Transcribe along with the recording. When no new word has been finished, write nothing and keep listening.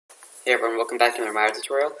Hey everyone, welcome back to another Maya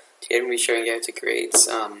tutorial. Today I'm going to be showing you how to create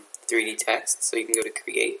 3D text. So you can go to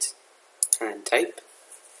create and then type,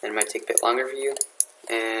 and it might take a bit longer for you.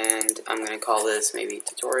 And I'm going to call this maybe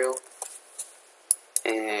tutorial.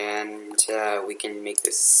 And we can make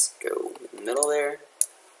this go in the middle there.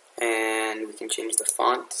 And we can change the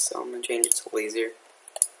font, so I'm going to change it to Laser.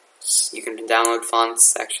 You can download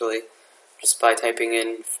fonts actually just by typing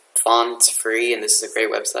in font free, and this is a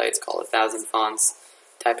great website. It's called 1000 Fonts.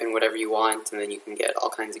 Type in whatever you want, and then you can get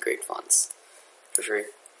all kinds of great fonts for free.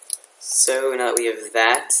 So now that we have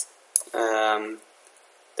that,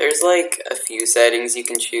 there's like a few settings you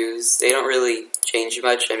can choose. They don't really change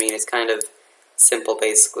much. I mean, it's kind of simple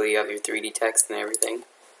basically. You have your 3D text and everything.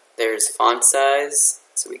 There's font size,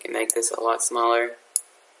 so we can make this a lot smaller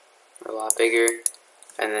or a lot bigger,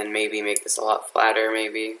 and then maybe make this a lot flatter,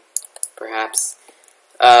 maybe, perhaps.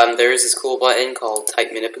 There is this cool button called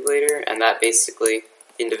Type Manipulator, and that basically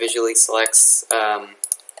individually selects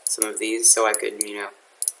some of these, so I could,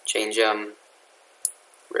 change them,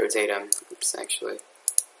 rotate them. Oops, actually.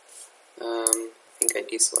 I think I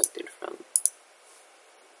deselected from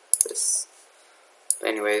this. But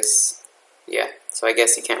anyways, yeah, so I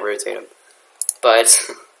guess you can't rotate them. But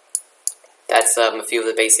that's a few of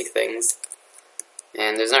the basic things.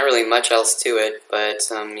 And there's not really much else to it, but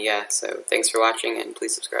yeah, so thanks for watching, and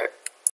please subscribe.